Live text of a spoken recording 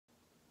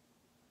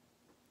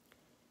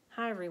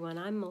Hi everyone,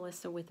 I'm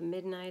Melissa with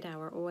Midnight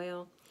Hour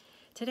Oil.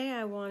 Today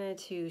I wanted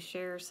to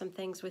share some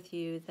things with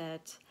you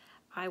that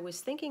I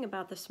was thinking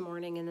about this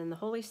morning, and then the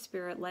Holy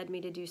Spirit led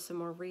me to do some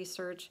more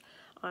research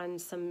on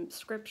some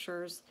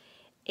scriptures.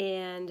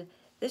 And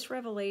this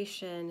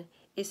revelation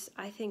is,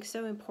 I think,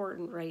 so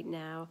important right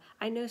now.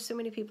 I know so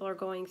many people are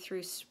going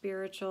through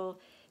spiritual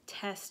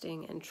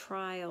testing and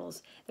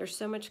trials. There's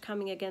so much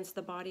coming against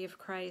the body of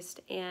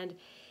Christ, and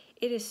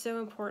it is so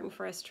important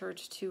for us,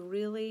 church, to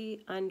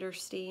really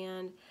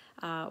understand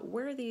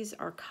where these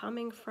are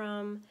coming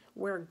from,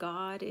 where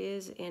God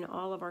is in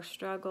all of our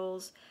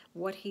struggles,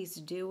 what He's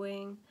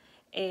doing,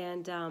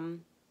 and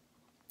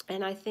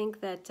I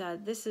think that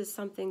this is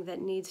something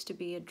that needs to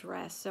be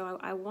addressed. So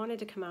I wanted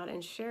to come out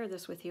and share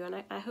this with you,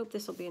 and I hope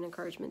this will be an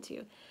encouragement to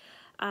you.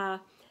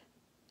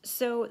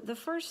 So the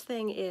first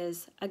thing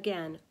is,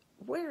 again,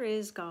 where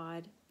is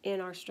God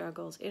in our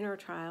struggles, in our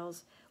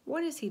trials?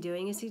 What is He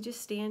doing? Is He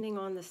just standing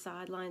on the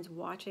sidelines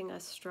watching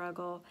us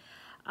struggle?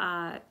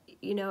 And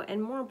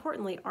more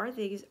importantly, are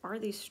these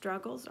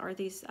struggles, are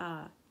these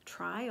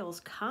trials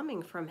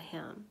coming from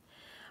Him?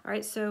 All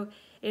right, so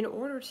in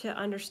order to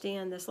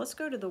understand this, let's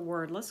go to the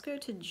Word. Let's go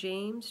to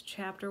James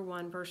chapter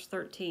 1, verse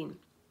 13.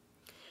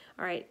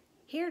 All right,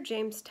 here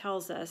James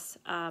tells us,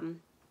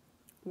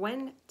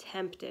 when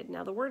tempted.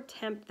 Now, the word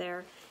tempt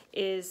there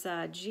is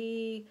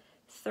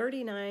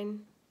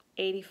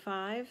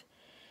G3985,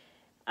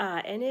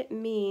 and it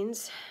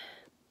means,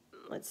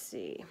 let's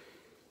see,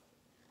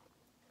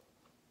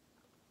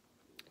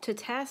 to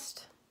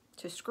test,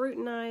 to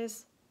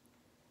scrutinize,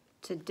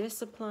 to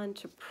discipline,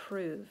 to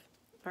prove.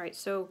 All right,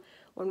 so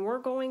when we're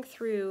going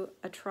through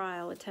a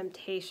trial, a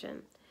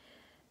temptation,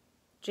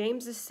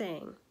 James is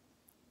saying,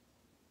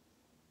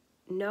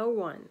 no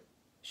one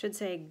should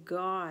say,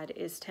 God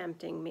is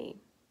tempting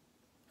me,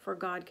 for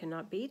God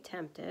cannot be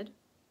tempted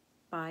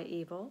by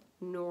evil,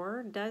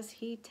 nor does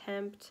He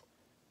tempt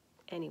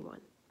anyone.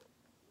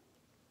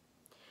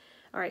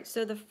 All right,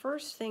 so the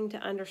first thing to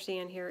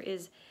understand here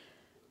is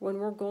when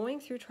we're going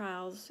through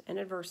trials and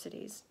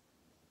adversities,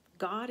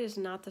 God is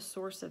not the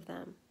source of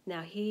them.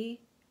 Now, He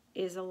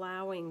is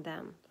allowing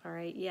them, all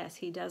right? Yes,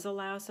 He does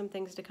allow some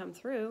things to come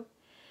through.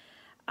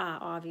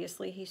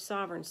 Obviously, He's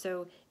sovereign.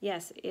 So,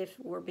 yes, if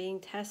we're being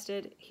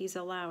tested, He's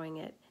allowing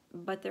it.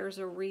 But there's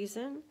a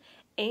reason,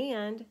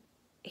 and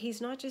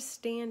He's not just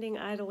standing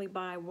idly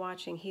by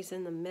watching. He's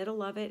in the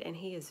middle of it, and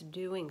He is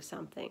doing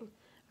something,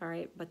 all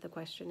right? But the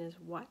question is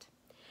what?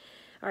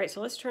 All right,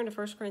 so let's turn to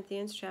 1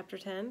 Corinthians chapter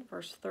 10,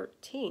 verse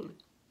 13.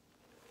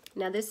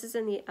 Now, this is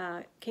in the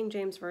King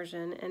James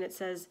Version, and it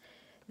says,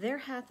 there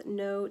hath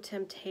no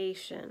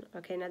temptation.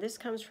 Okay, now this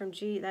comes from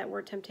that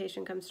word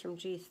temptation comes from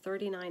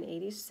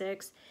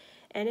G3986,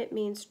 and it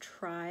means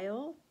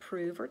trial,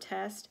 prove, or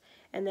test,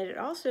 and that it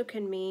also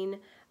can mean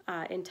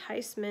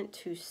enticement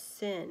to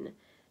sin,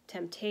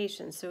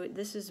 temptation. So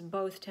this is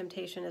both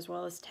temptation as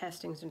well as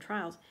testings and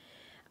trials.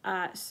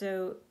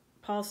 So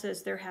Paul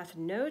says, there hath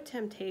no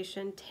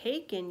temptation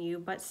taken you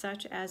but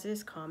such as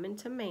is common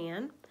to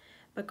man,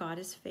 but God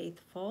is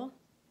faithful,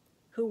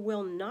 who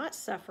will not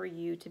suffer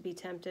you to be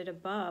tempted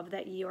above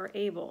that ye are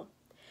able,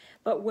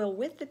 but will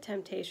with the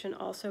temptation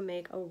also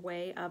make a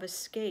way of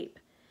escape.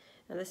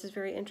 Now this is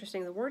very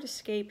interesting. The word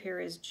escape here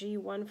is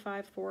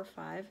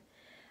G1545,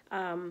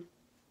 and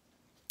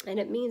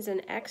it means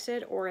an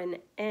exit or an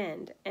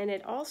end. And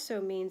it also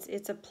means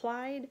it's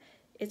applied,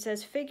 it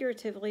says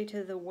figuratively,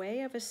 to the way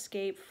of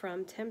escape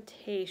from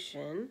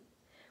temptation,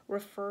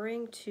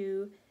 referring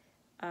to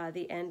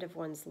the end of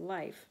one's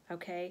life,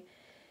 okay?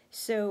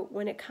 So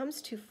when it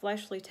comes to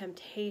fleshly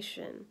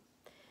temptation,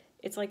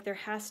 it's like there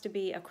has to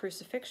be a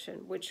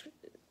crucifixion, which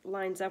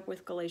lines up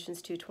with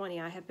Galatians 2:20.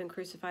 I have been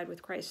crucified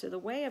with Christ. So the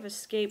way of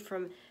escape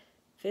from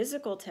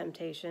physical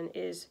temptation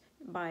is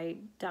by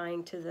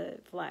dying to the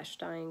flesh,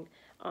 dying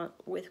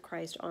with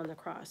Christ on the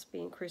cross,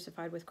 being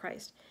crucified with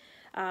Christ.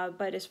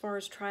 But as far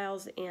as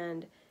trials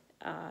and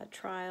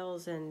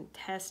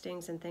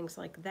testings and things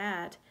like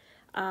that,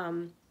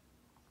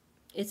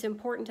 it's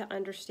important to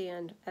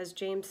understand, as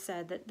James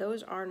said, that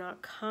those are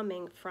not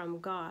coming from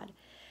God.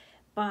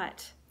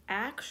 But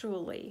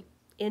actually,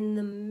 in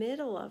the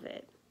middle of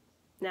it,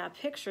 now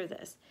picture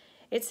this.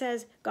 It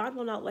says, God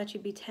will not let you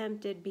be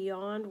tempted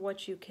beyond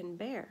what you can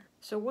bear.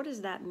 So what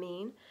does that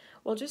mean?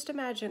 Well, just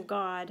imagine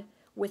God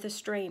with a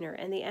strainer,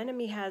 and the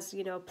enemy has,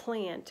 a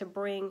plan to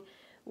bring,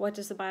 what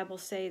does the Bible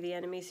say the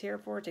enemy's here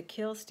for? To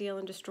kill, steal,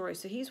 and destroy.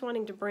 So he's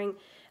wanting to bring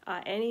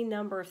any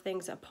number of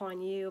things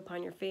upon you,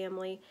 upon your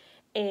family.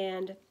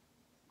 And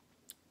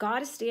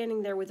God is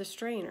standing there with a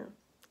strainer,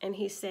 and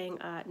He's saying,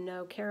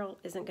 no, Carol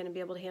isn't going to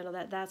be able to handle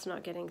that. That's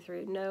not getting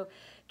through. No,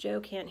 Joe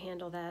can't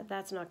handle that.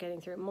 That's not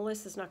getting through.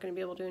 Melissa's not going to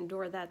be able to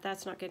endure that.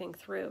 That's not getting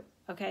through.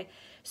 Okay,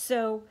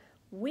 so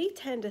we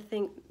tend to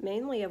think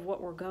mainly of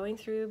what we're going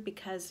through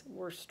because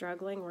we're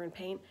struggling, we're in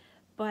pain.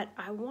 But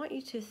I want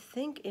you to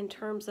think in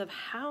terms of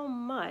how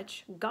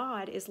much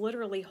God is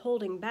literally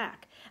holding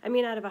back. I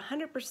mean, out of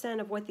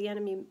 100% of what the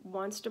enemy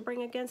wants to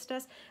bring against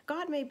us,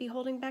 God may be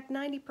holding back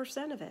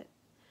 90% of it.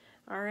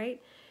 All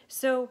right?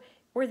 So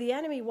where the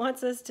enemy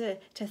wants us to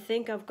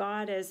think of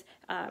God as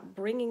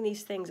bringing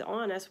these things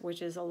on us,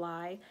 which is a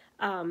lie,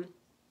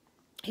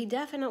 he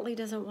definitely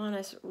doesn't want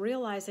us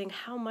realizing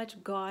how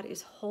much God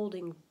is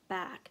holding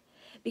back,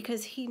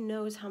 because he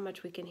knows how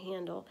much we can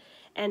handle.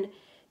 And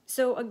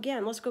so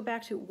again, let's go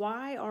back to,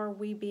 why are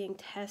we being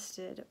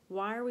tested?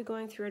 Why are we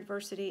going through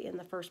adversity in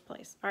the first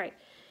place? All right.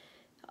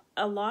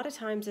 A lot of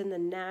times in the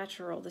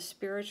natural, the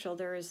spiritual,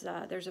 there's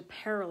a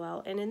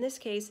parallel. And in this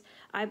case,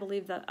 I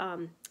believe that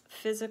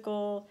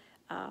physical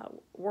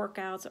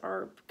workouts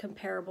are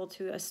comparable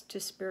to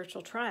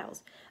spiritual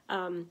trials.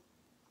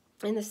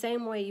 In the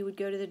same way you would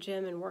go to the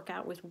gym and work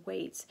out with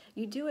weights.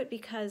 You do it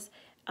because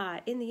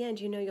in the end,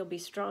 you know you'll be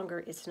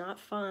stronger. It's not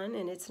fun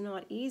and it's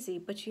not easy,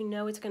 but you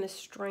know it's going to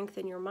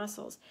strengthen your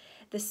muscles.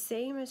 The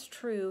same is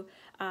true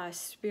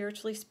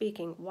spiritually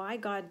speaking. Why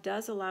God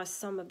does allow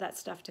some of that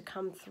stuff to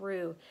come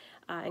through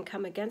and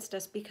come against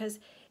us, because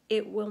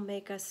it will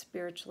make us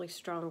spiritually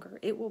stronger.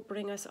 It will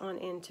bring us on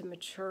into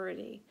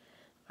maturity.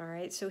 All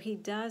right, so he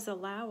does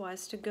allow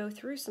us to go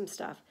through some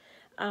stuff.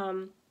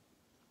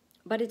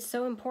 But it's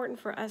so important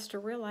for us to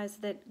realize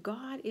that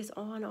God is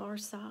on our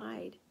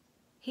side.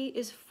 He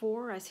is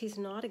for us. He's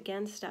not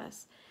against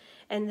us.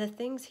 And the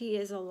things he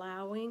is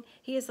allowing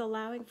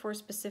for a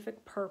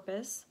specific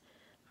purpose,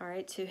 all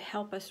right, to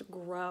help us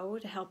grow,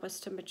 to help us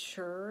to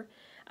mature,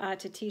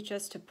 to teach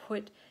us to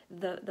put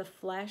the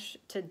flesh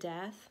to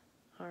death,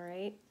 all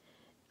right,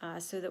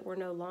 so that we're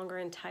no longer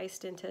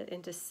enticed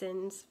into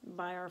sins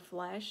by our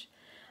flesh.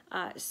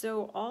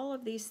 So all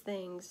of these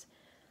things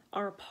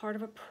are a part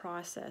of a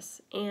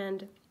process.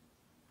 And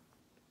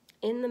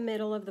in the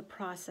middle of the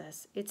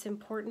process, it's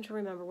important to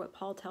remember what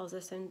Paul tells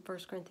us in 1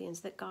 Corinthians,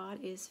 that God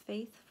is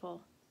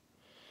faithful.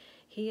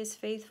 He is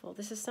faithful.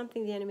 This is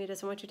something the enemy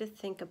doesn't want you to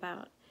think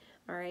about,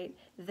 all right?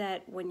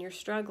 That when you're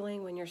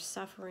struggling, when you're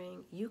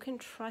suffering, you can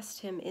trust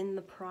him in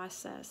the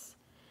process.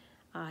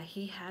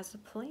 He has a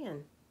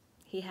plan.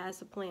 He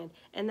has a plan.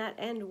 And that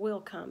end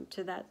will come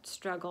to that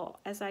struggle.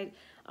 As I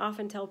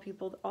often tell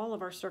people, all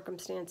of our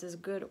circumstances,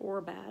 good or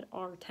bad,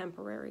 are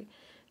temporary.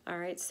 All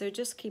right, so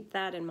just keep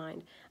that in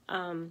mind.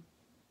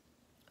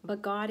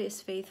 But God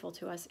is faithful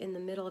to us in the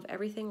middle of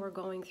everything we're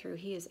going through.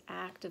 He is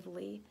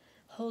actively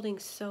holding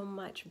so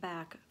much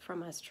back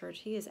from us, church.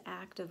 He is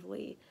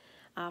actively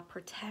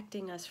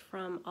protecting us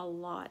from a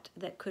lot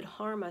that could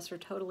harm us or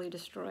totally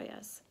destroy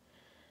us.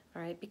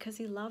 All right, because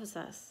he loves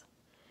us.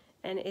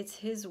 And it's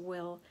his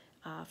will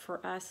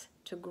for us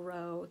to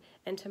grow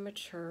and to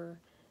mature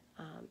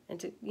and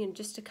to,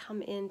 just to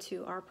come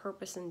into our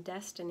purpose and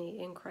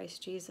destiny in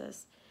Christ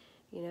Jesus.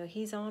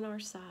 He's on our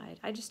side.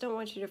 I just don't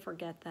want you to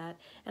forget that.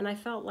 And I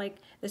felt like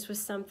this was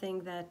something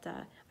that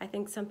I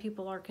think some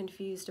people are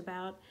confused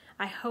about.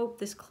 I hope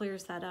this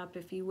clears that up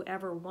if you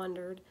ever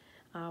wondered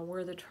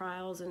where the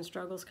trials and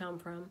struggles come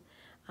from.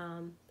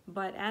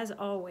 But as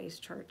always,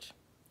 church,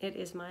 it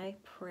is my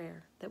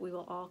prayer that we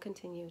will all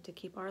continue to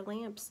keep our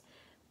lamps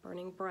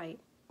burning bright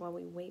while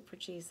we wait for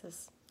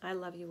Jesus. I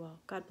love you all.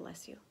 God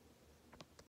bless you.